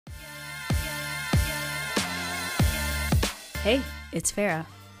Hey, it's Farah,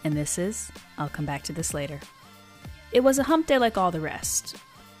 and this is I'll Come Back to This Later. It was a hump day like all the rest,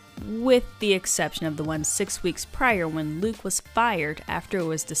 with the exception of the one 6 weeks prior when Luke was fired after it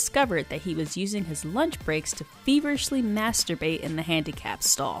was discovered that he was using his lunch breaks to feverishly masturbate in the handicap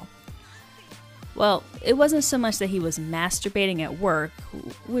stall. Well, it wasn't so much that he was masturbating at work,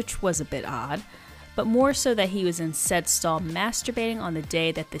 which was a bit odd, but more so that he was in said stall masturbating on the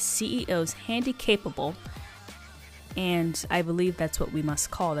day that the CEO's handy-capable, and I believe that's what we must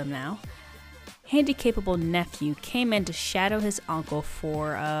call them now, handy-capable nephew came in to shadow his uncle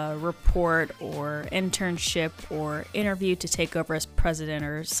for a report or internship or interview to take over as president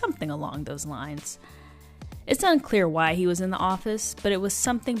or something along those lines. It's unclear why he was in the office, but it was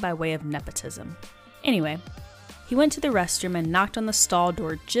something by way of nepotism. Anyway, he went to the restroom and knocked on the stall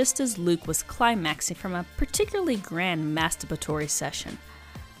door just as Luke was climaxing from a particularly grand masturbatory session.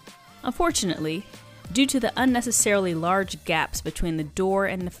 Unfortunately, due to the unnecessarily large gaps between the door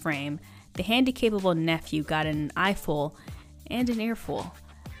and the frame, the handy-capable nephew got an eyeful and an earful.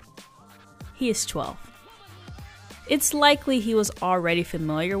 He is 12. It's likely he was already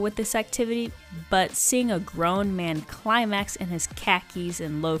familiar with this activity, but seeing a grown man climax in his khakis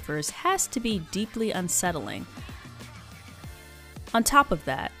and loafers has to be deeply unsettling. On top of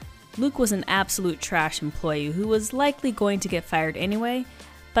that, Luke was an absolute trash employee who was likely going to get fired anyway,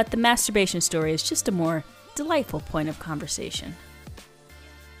 but the masturbation story is just a more delightful point of conversation.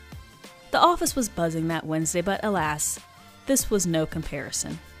 The office was buzzing that Wednesday, but alas, this was no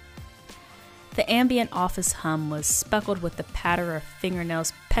comparison. The ambient office hum was speckled with the patter of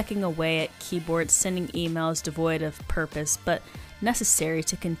fingernails pecking away at keyboards, sending emails devoid of purpose, but necessary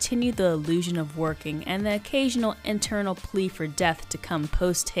to continue the illusion of working, and the occasional internal plea for death to come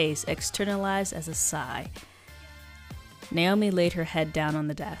post-haste externalized as a sigh. Naomi laid her head down on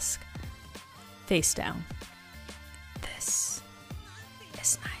the desk, face down. This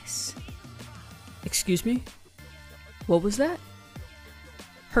is nice. Excuse me? What was that?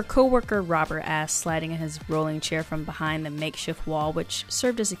 Her co-worker Robert asked, sliding in his rolling chair from behind the makeshift wall which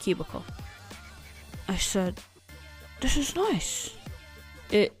served as a cubicle. I said, this is nice.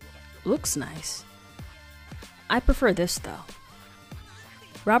 It looks nice. I prefer this though.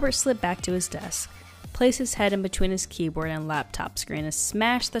 Robert slid back to his desk, placed his head in between his keyboard and laptop screen, and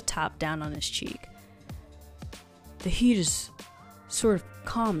smashed the top down on his cheek. The heat is sort of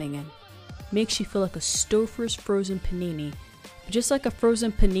calming and makes you feel like a Stouffer's frozen panini. But just like a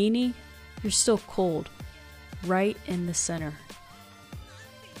frozen panini, you're still cold, right in the center.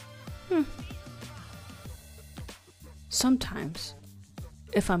 Sometimes,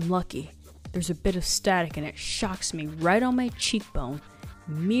 if I'm lucky, there's a bit of static and it shocks me right on my cheekbone,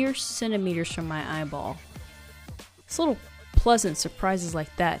 mere centimeters from my eyeball. It's little pleasant surprises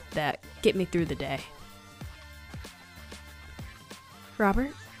like that that get me through the day.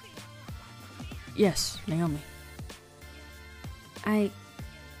 Robert? Yes, Naomi. I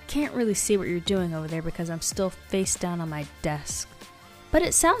can't really see what you're doing over there because I'm still face down on my desk, but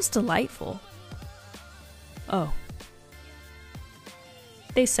it sounds delightful. Oh.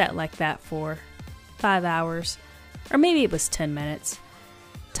 They sat like that for 5 hours, or maybe it was 10 minutes.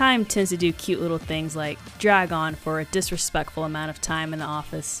 Time tends to do cute little things like drag on for a disrespectful amount of time in the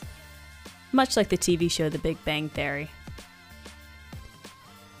office, much like the TV show The Big Bang Theory.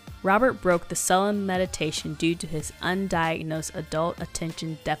 Robert broke the sullen meditation due to his undiagnosed adult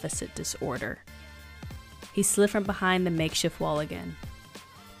attention deficit disorder. He slid from behind the makeshift wall again.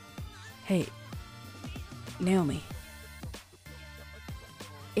 Hey, Naomi.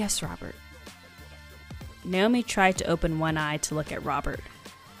 Yes, Robert. Naomi tried to open one eye to look at Robert,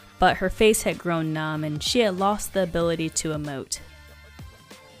 but her face had grown numb and she had lost the ability to emote.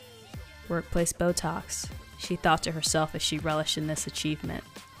 Workplace Botox, she thought to herself as she relished in this achievement.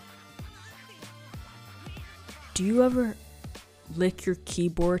 Do you ever lick your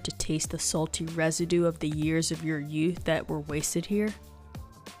keyboard to taste the salty residue of the years of your youth that were wasted here?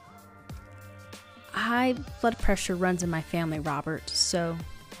 High blood pressure runs in my family, Robert, so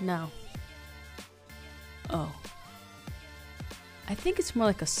no. Oh. I think it's more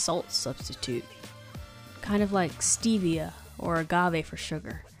like a salt substitute. Kind of like stevia or agave for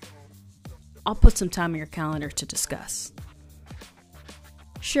sugar. I'll put some time in your calendar to discuss.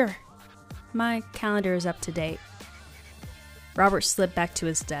 Sure. My calendar is up to date. Robert slid back to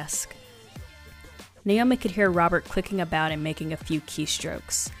his desk. Naomi could hear Robert clicking about and making a few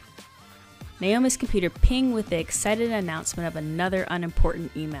keystrokes. Naomi's computer pinged with the excited announcement of another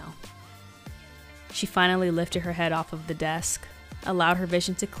unimportant email. She finally lifted her head off of the desk, allowed her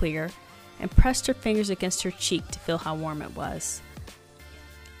vision to clear, and pressed her fingers against her cheek to feel how warm it was.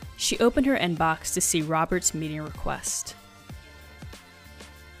 She opened her inbox to see Robert's meeting request.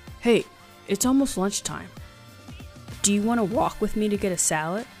 Hey, it's almost lunchtime. Do you want to walk with me to get a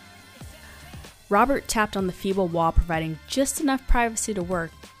salad? Robert tapped on the feeble wall, providing just enough privacy to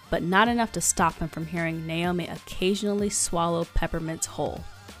work, but not enough to stop him from hearing Naomi occasionally swallow peppermints whole.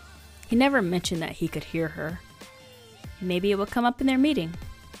 He never mentioned that he could hear her. Maybe it would come up in their meeting.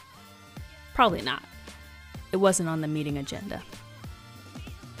 Probably not. It wasn't on the meeting agenda.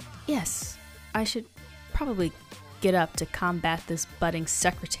 Yes, I should probably get up to combat this budding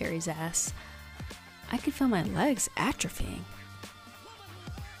secretary's ass. I can feel my legs atrophying.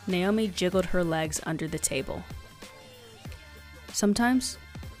 Naomi jiggled her legs under the table. Sometimes,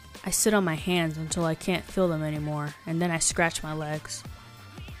 I sit on my hands until I can't feel them anymore, and then I scratch my legs.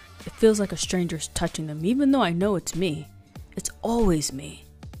 It feels like a stranger's touching them, even though I know it's me. It's always me.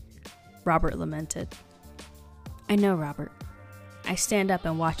 Robert lamented. I know, Robert. I stand up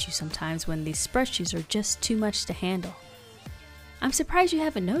and watch you sometimes when these spreadsheets are just too much to handle. I'm surprised you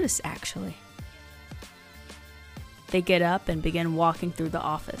haven't noticed, actually. They get up and begin walking through the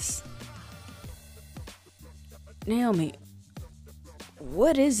office. Naomi,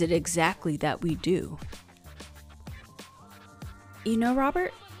 what is it exactly that we do? You know,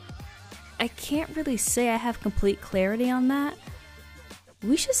 Robert, I can't really say I have complete clarity on that.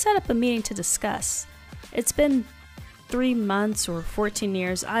 We should set up a meeting to discuss. It's been 3 months or 14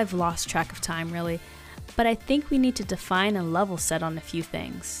 years, I've lost track of time really, but I think we need to define and level set on a few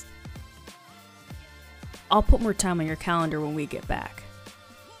things. I'll put more time on your calendar when we get back.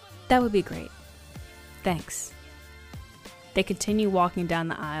 That would be great. Thanks. They continue walking down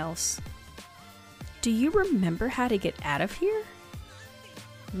the aisles. Do you remember how to get out of here?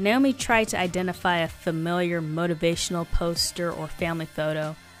 Naomi tried to identify a familiar motivational poster or family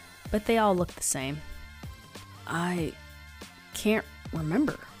photo, but they all look the same. I can't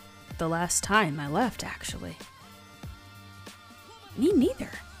remember the last time I left, actually. Me neither.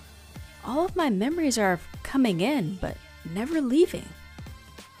 All of my memories are of coming in, but never leaving.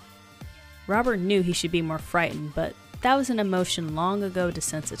 Robert knew he should be more frightened, but that was an emotion long ago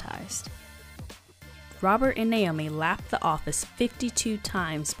desensitized. Robert and Naomi lapped the office 52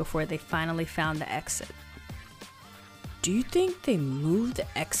 times before they finally found the exit. Do you think they moved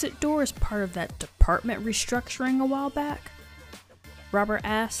the exit door as part of that department restructuring a while back? Robert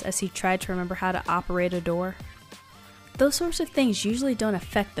asked as he tried to remember how to operate a door. Those sorts of things usually don't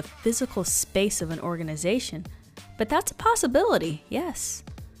affect the physical space of an organization, but that's a possibility, yes.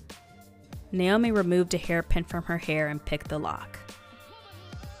 Naomi removed a hairpin from her hair and picked the lock.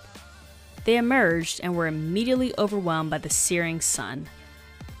 They emerged and were immediately overwhelmed by the searing sun.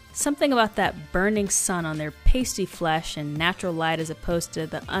 Something about that burning sun on their pasty flesh and natural light as opposed to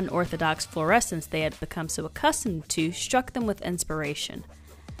the unorthodox fluorescence they had become so accustomed to struck them with inspiration.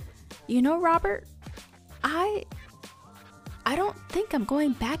 You know, Robert, I don't think I'm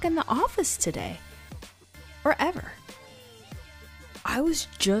going back in the office today. Or ever. I was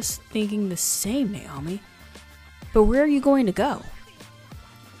just thinking the same, Naomi. But where are you going to go?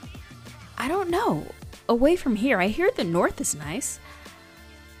 I don't know. Away from here. I hear the north is nice.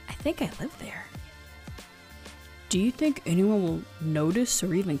 I think I live there. Do you think anyone will notice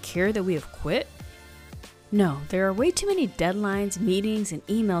or even care that we have quit? No, there are way too many deadlines, meetings, and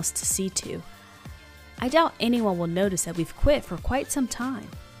emails to see to. I doubt anyone will notice that we've quit for quite some time.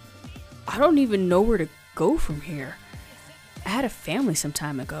 I don't even know where to go from here. I had a family some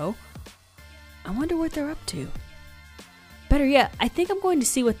time ago. I wonder what they're up to. Better yet, I think I'm going to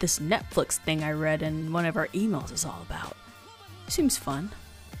see what this Netflix thing I read in one of our emails is all about. Seems fun.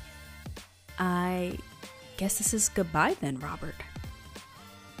 I guess this is goodbye then, Robert.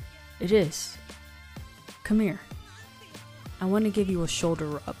 It is. Come here. I want to give you a shoulder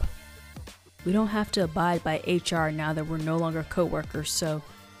rub. We don't have to abide by HR now that we're no longer co-workers, so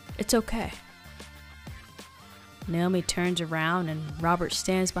it's okay. Naomi turns around and Robert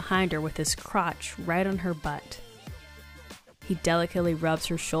stands behind her with his crotch right on her butt. He delicately rubs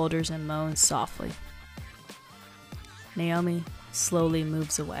her shoulders and moans softly. Naomi slowly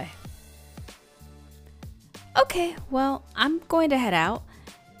moves away. Okay, well, I'm going to head out.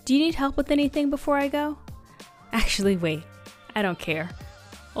 Do you need help with anything before I go? Actually, wait. I don't care.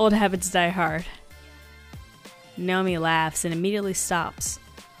 Old habits die hard. Naomi laughs and immediately stops.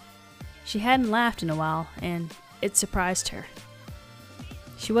 She hadn't laughed in a while, and it surprised her.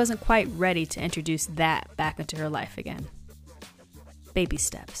 She wasn't quite ready to introduce that back into her life again. Baby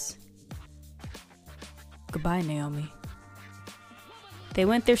steps. Goodbye, Naomi. They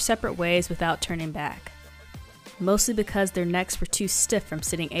went their separate ways without turning back. Mostly because their necks were too stiff from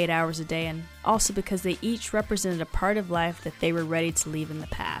sitting 8 hours a day, and also because they each represented a part of life that they were ready to leave in the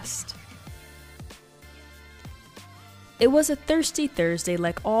past. It was a thirsty Thursday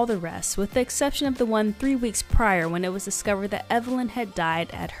like all the rest, with the exception of the one 3 weeks prior when it was discovered that Evelyn had died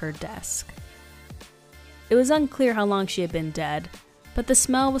at her desk. It was unclear how long she had been dead, but the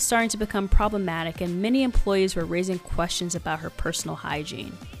smell was starting to become problematic and many employees were raising questions about her personal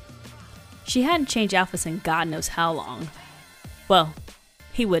hygiene. She hadn't changed outfits in God knows how long. Well,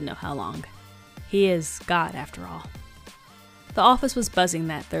 he would know how long. He is God after all. The office was buzzing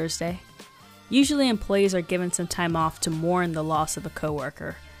that Thursday. Usually employees are given some time off to mourn the loss of a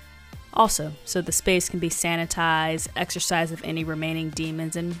coworker. Also, so the space can be sanitized, exorcised of any remaining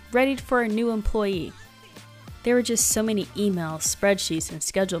demons, and readied for a new employee. There were just so many emails, spreadsheets, and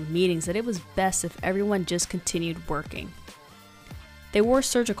scheduled meetings that it was best if everyone just continued working. They wore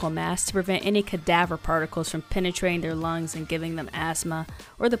surgical masks to prevent any cadaver particles from penetrating their lungs and giving them asthma,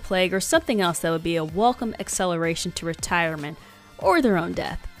 or the plague, or something else that would be a welcome acceleration to retirement, or their own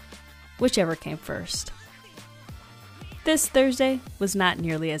death, whichever came first. This Thursday was not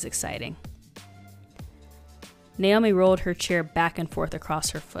nearly as exciting. Naomi rolled her chair back and forth across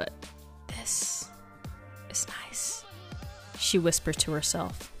her foot. "This is nice," she whispered to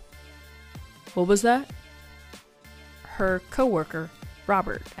herself. "What was that?" Her coworker,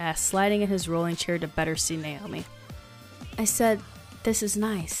 Robert, asked, sliding in his rolling chair to better see Naomi. "I said, this is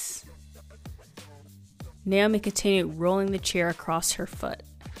nice." Naomi continued rolling the chair across her foot.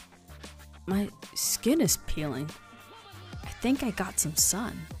 "My skin is peeling. I think I got some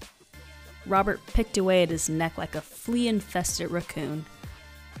sun." Robert picked away at his neck like a flea-infested raccoon.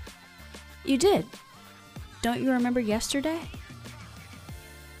 "You did. Don't you remember yesterday?"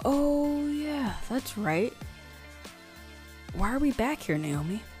 "Oh, yeah, that's right. Why are we back here,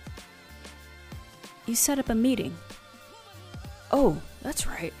 Naomi?" "You set up a meeting." "Oh, that's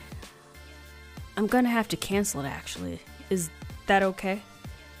right. I'm gonna have to cancel it, actually. Is that okay?"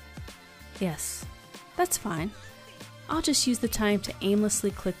 "Yes, that's fine. I'll just use the time to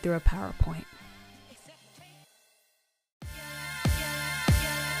aimlessly click through a PowerPoint."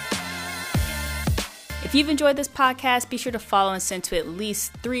 If you've enjoyed this podcast, be sure to follow and send to at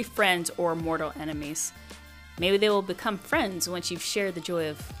least 3 friends or mortal enemies. Maybe they will become friends once you've shared the joy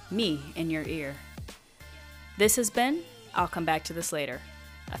of me in your ear. This has been I'll Come Back to This Later,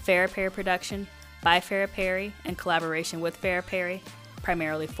 a Farrah Perry production by Farrah Perry in collaboration with Farrah Perry,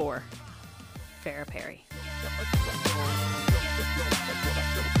 primarily for Farrah Perry.